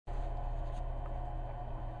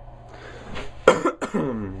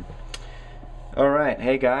Alright,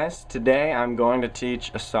 hey guys, today I'm going to teach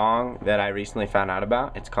a song that I recently found out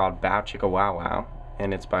about. It's called Bow Chicka Wow Wow,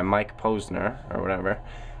 and it's by Mike Posner, or whatever.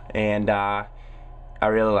 And I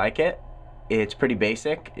really like it. It's pretty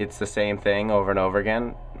basic. It's the same thing over and over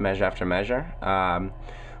again, measure after measure.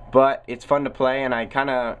 But it's fun to play, and I kind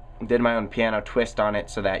of did my own piano twist on it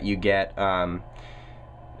so that you get a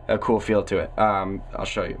cool feel to it. I'll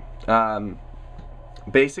show you.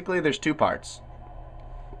 Basically, there's two parts.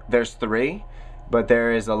 There's three, but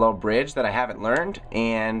there is a little bridge that I haven't learned,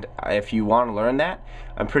 and if you want to learn that,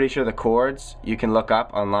 I'm pretty sure the chords you can look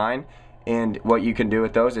up online, and what you can do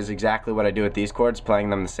with those is exactly what I do with these chords, playing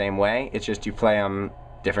them the same way. It's just you play them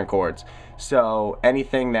different chords. So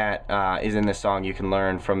anything that is in this song you can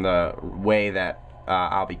learn from the way that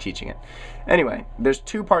I'll be teaching it. Anyway, there's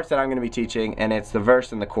two parts that I'm going to be teaching, and it's the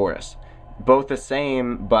verse and the chorus. Both the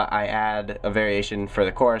same, but I add a variation for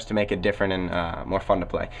the chorus to make it different and more fun to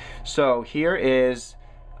play. So here is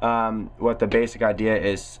what the basic idea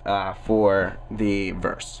is for the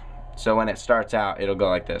verse. So when it starts out, it'll go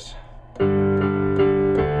like this. You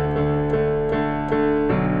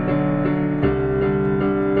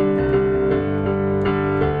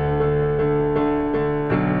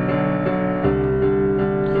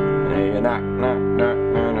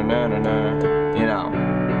know.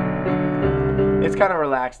 It's kind of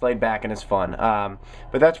relaxed, laid back, and it's fun.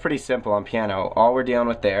 But that's pretty simple on piano. All we're dealing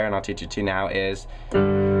with there, and I'll teach it to you now, is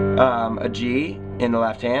a G in the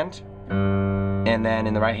left hand, and then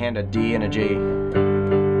in the right hand a D and a G.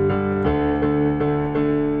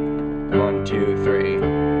 1, 2, 3.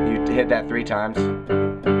 You hit that 3 times.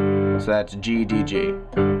 So that's G, D, G.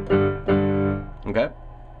 Okay?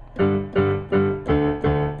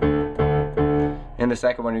 In the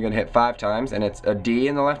second one you're going to hit 5 times, and it's a D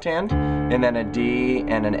in the left hand, and then a D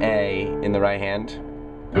and an A in the right hand.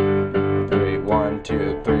 3, 1,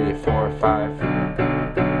 2, 3, 4, 5.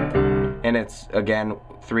 And it's again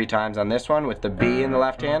 3 times on this one with the B in the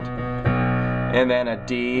left hand, and then a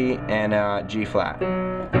D and a G flat.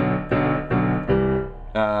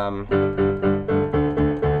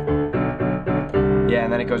 Yeah,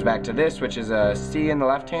 and then it goes back to this, which is a C in the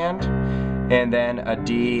left hand, and then a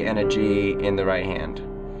D and a G in the right hand.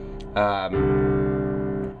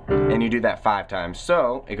 And you do that 5 times.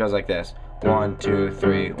 So it goes like this. 1, 2,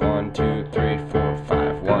 3, 1, 2, 3, 4,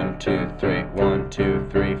 5. 1, 2, 3, 1, 2,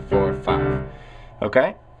 3, 4, 5.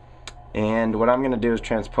 Okay? And what I'm going to do is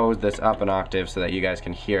transpose this up an octave so that you guys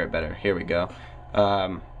can hear it better. Here we go.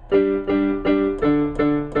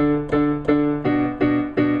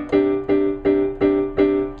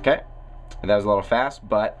 Okay? That was a little fast,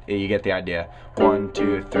 but you get the idea. 1,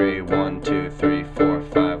 2, 3, 1, 2, 3, 4,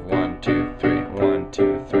 5. 1, 2, 3, 1,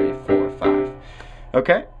 2, 3, 4, 5.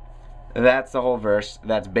 Okay? That's the whole verse.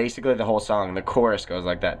 That's basically the whole song. The chorus goes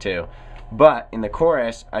like that too. But in the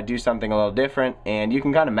chorus, I do something a little different, and you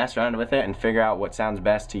can kind of mess around with it and figure out what sounds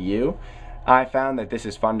best to you. I found that this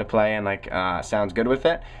is fun to play and like sounds good with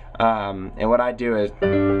it. And what I do is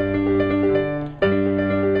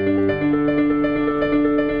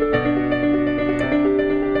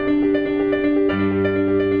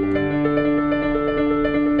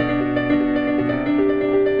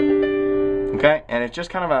okay, and it's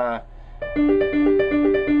just kind of a,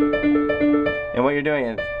 and what you're doing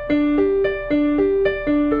is,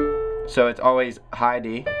 so it's always high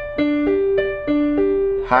D,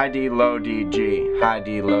 low D, G, high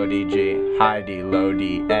D, low D, G, high D, low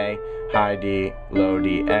D, A, high D, low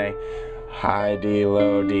D, A, high D,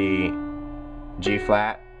 low D, G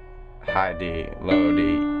flat, high D, low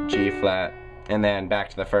D, G flat, and then back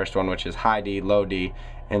to the first one, which is high D, low D,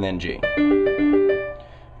 and then G.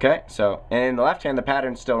 Okay, so, and in the left hand the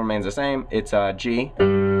pattern still remains the same. It's G,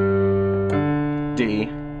 D,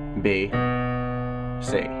 B,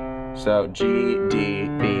 C. So G, D,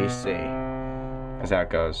 B, C. That's how it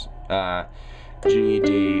goes. G,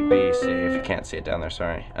 D, B, C. If you can't see it down there,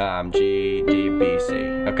 sorry. G, D, B, C.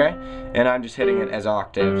 Okay? And I'm just hitting it as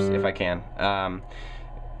octaves if I can.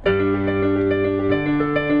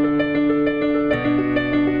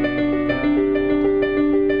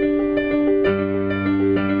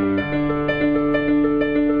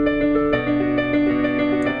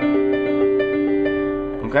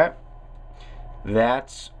 Okay,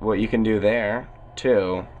 that's what you can do there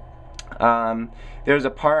too. There's a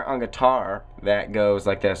part on guitar that goes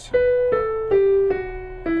like this.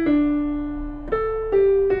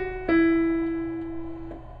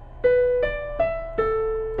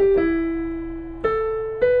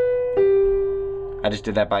 I just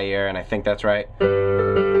did that by ear, and I think that's right.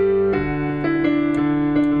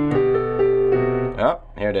 Oh,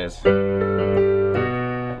 here it is.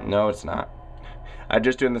 No, it's not. I'm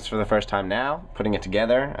just doing this for the first time now, putting it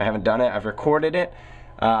together. I haven't done it. I've recorded it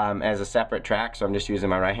as a separate track, so I'm just using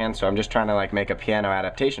my right hand. So I'm just trying to like make a piano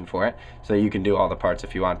adaptation for it, so you can do all the parts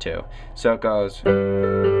if you want to. So it goes.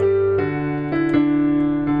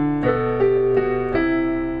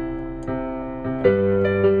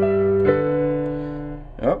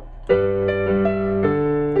 Oh.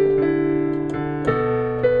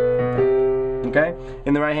 Okay.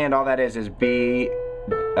 In the right hand, all that is B,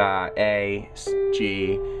 A,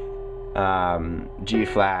 G, G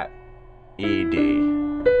flat, E, D.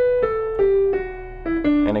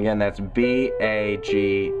 And again, that's B, A,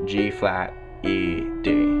 G, G flat, E,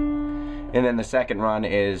 D. And then the second run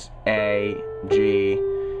is A, G,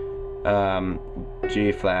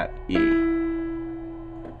 G flat, E.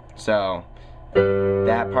 So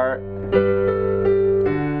that part.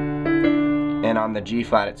 And on the G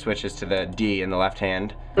flat, it switches to the D in the left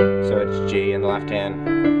hand. So it's G in the left hand,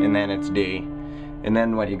 and then it's D. And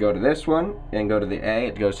then when you go to this one and go to the A,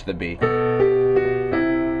 it goes to the B.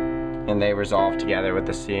 And they resolve together with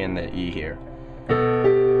the C and the E here.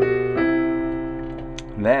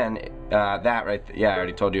 And then that right, yeah, I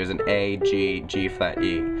already told you, is an A, G, G flat,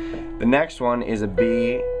 E. The next one is a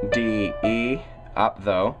B, D, E, up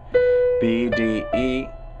though. B, D, E,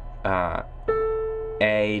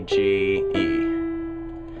 A, G, E.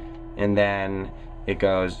 And then it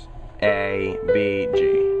goes A, B, G.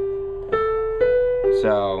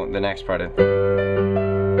 So the next part is,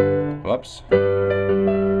 whoops.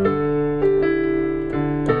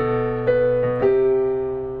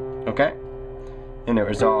 Okay. And it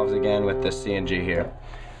resolves again with the C and G here.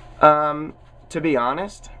 To be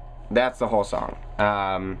honest, that's the whole song.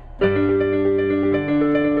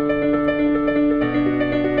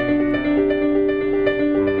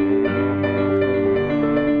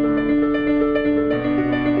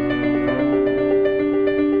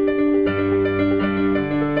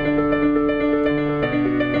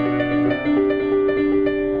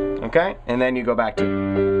 Okay, and then you go back to.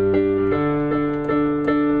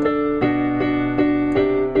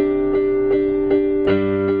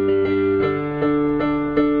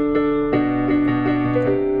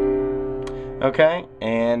 Okay,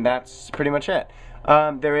 and that's pretty much it.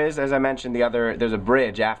 There is, as I mentioned, there's a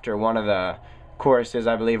bridge after one of the choruses,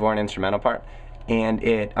 I believe, or an instrumental part, and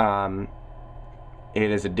it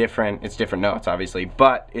is it's different notes, obviously,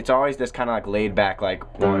 but it's always this kind of like laid back, like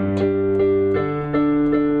 1, 2.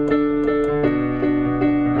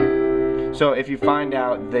 So if you find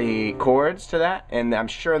out the chords to that, and I'm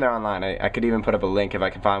sure they're online, I could even put up a link if I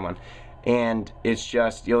can find one, and it's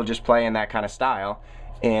just, you'll just play in that kind of style,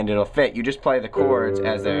 and it'll fit. You just play the chords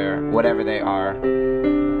as they're, whatever they are.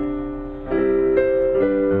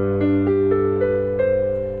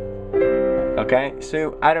 Okay,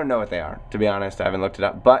 so I don't know what they are, to be honest. I haven't looked it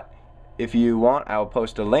up, but if you want, I will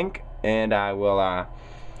post a link, and I will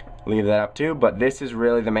leave that up too. But this is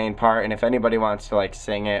really the main part, and if anybody wants to like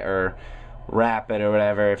sing it or rap it or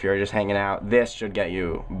whatever, if you're just hanging out, this should get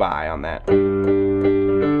you by on that.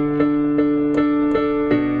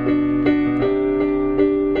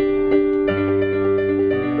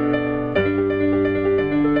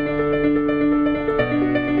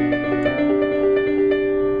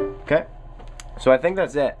 Okay, so I think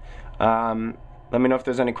that's it. Let me know if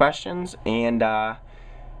there's any questions, and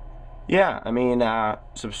yeah, I mean,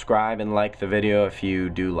 subscribe and like the video if you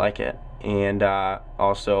do like it, and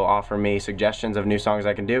also offer me suggestions of new songs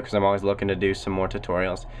I can do, because I'm always looking to do some more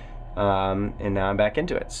tutorials, and now I'm back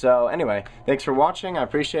into it. So anyway, thanks for watching, I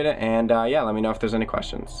appreciate it, and yeah, let me know if there's any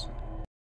questions.